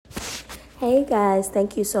Hey guys,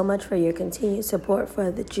 thank you so much for your continued support for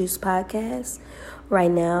the Juice Podcast. Right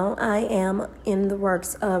now, I am in the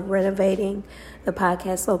works of renovating the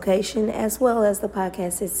podcast location as well as the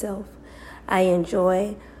podcast itself. I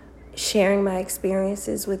enjoy sharing my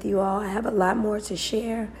experiences with you all. I have a lot more to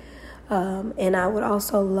share, and I would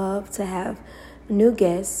also love to have new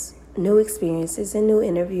guests, new experiences, and new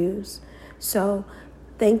interviews. So,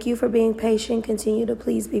 thank you for being patient. Continue to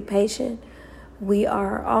please be patient. We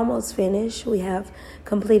are almost finished. We have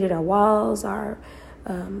completed our walls, our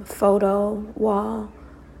photo wall.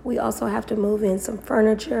 We also have to move in some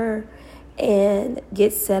furniture and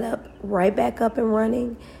get set up right back up and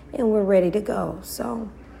running, and we're ready to go. So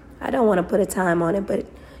I don't want to put a time on it, but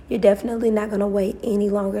you're definitely not going to wait any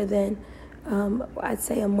longer than, I'd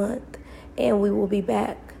say, a month. And we will be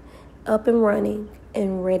back up and running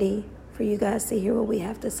and ready for you guys to hear what we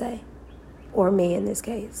have to say. Or me in this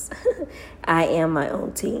case. I am my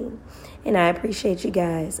own team. And I appreciate you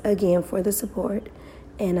guys again for the support.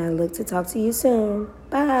 And I look to talk to you soon.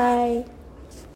 Bye.